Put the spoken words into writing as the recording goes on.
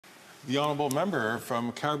The honourable member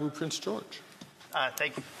from Caribou Prince George.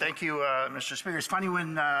 Thank you, Mr. Speaker. It's funny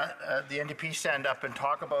when the NDP stand up and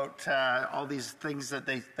talk about all these things that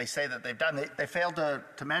they say that they've done. They failed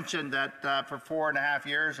to mention that for 4.5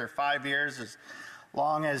 years or 5 years, as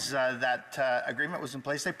long as that agreement was in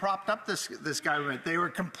place, they propped up this government. They were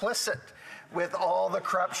complicit with all the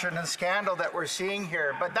corruption and scandal that we're seeing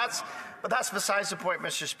here. But that's besides the point,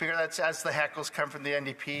 Mr. Speaker. That's as the heckles come from the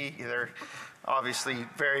NDP. They're obviously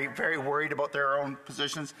very, very worried about their own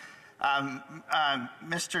positions.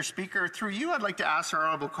 Mr. Speaker, through you, I'd like to ask our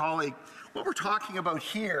honourable colleague, what we're talking about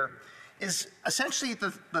here is essentially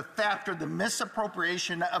the theft or the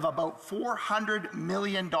misappropriation of about $400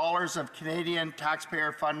 million of Canadian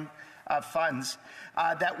taxpayer funds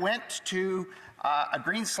that went to a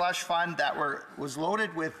green slush fund that was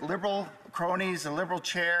loaded with Liberal cronies, a Liberal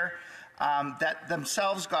chair that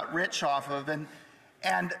themselves got rich off of.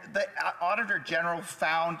 And the Auditor General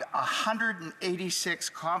found 186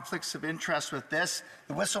 conflicts of interest with this.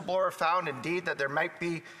 The whistleblower found, indeed, that there might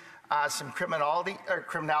be some criminality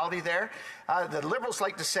there. The Liberals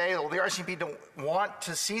like to say, well, the RCMP don't want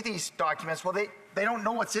to see these documents. Well, they don't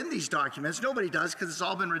know what's in these documents. Nobody does, because it's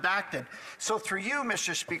all been redacted. So through you,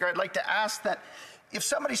 Mr. Speaker, I'd like to ask that if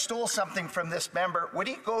somebody stole something from this member, would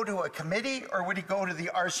he go to a committee or would he go to the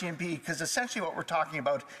RCMP? Because essentially what we're talking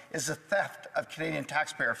about is the theft of Canadian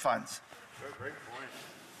taxpayer funds. Great point.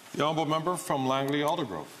 The honourable member from Langley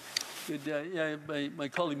Aldergrove. Good, my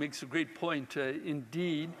colleague makes a great point.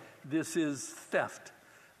 Indeed, this is theft.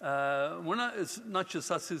 It's not just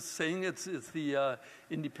us who's saying it, it's the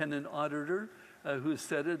independent auditor who has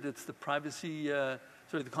said it. It's the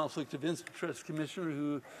the Conflict of Interest Commissioner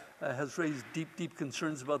who has raised deep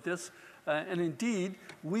concerns about this. And indeed,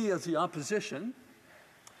 we as the opposition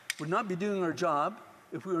would not be doing our job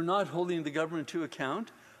if we were not holding the government to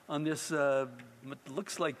account on this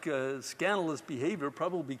looks like scandalous behavior,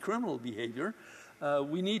 probably criminal behavior.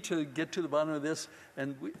 We need to get to the bottom of this,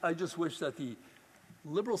 and I just wish that the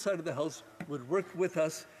Liberal side of the House would work with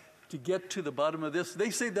us to get to the bottom of this. They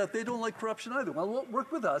say that they don't like corruption either. Well,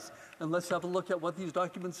 work with us, and let's have a look at what these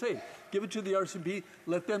documents say. Give it to the RCMP.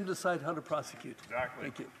 Let them decide how to prosecute. Exactly.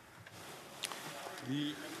 Thank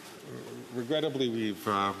you. Regrettably, we've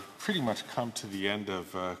pretty much come to the end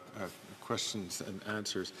of questions and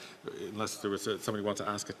answers, unless there was somebody wants to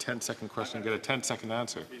ask a 10-second question, get a 10-second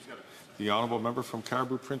answer. The honourable member from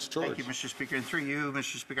Caribou Prince George. Thank you, Mr. Speaker. And through you,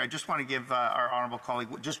 Mr. Speaker, I just want to give our honourable colleague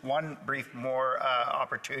just one brief more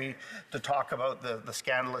opportunity to talk about the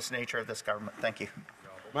scandalous nature of this government. Thank you.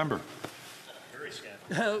 Member. Very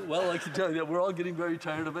scandalous. Well, I can tell you that we're all getting very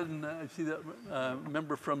tired of it, and I see that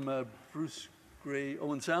member from Bruce Grey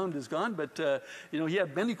Owen Sound is gone, but he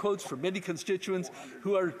had many quotes from many constituents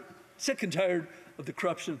who are sick and tired of the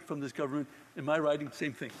corruption from this government. In my riding,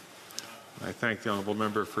 same thing. I thank the honourable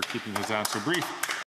member for keeping his answer brief.